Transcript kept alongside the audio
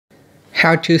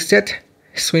how to set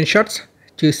screenshots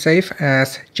to save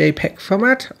as JPG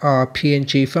format or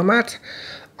PNG format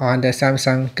on the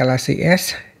Samsung Galaxy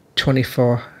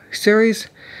S24 series.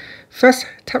 First,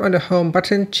 tap on the home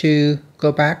button to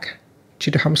go back to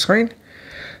the home screen.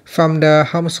 From the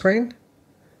home screen,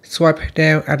 swipe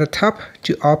down at the top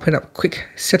to open up quick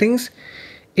settings.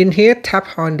 In here,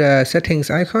 tap on the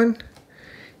settings icon.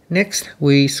 Next,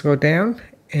 we scroll down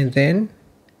and then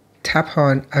tap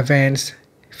on advanced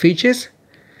features.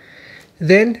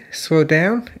 Then scroll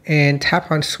down and tap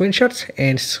on screenshots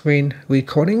and screen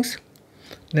recordings.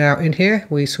 Now in here,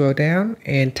 we scroll down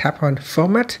and tap on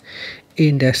format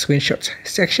in the screenshots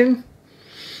section.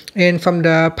 And from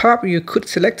the pop-up, you could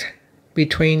select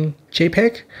between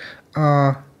JPG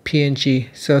or PNG.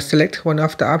 So select one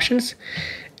of the options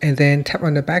and then tap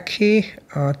on the back key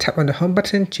or tap on the home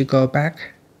button to go back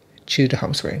to the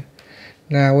home screen.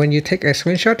 Now when you take a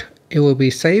screenshot, it will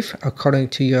be saved according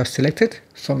to your selected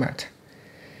format.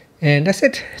 And that's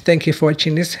it. Thank you for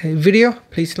watching this video.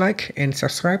 Please like and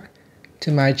subscribe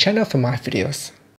to my channel for more videos.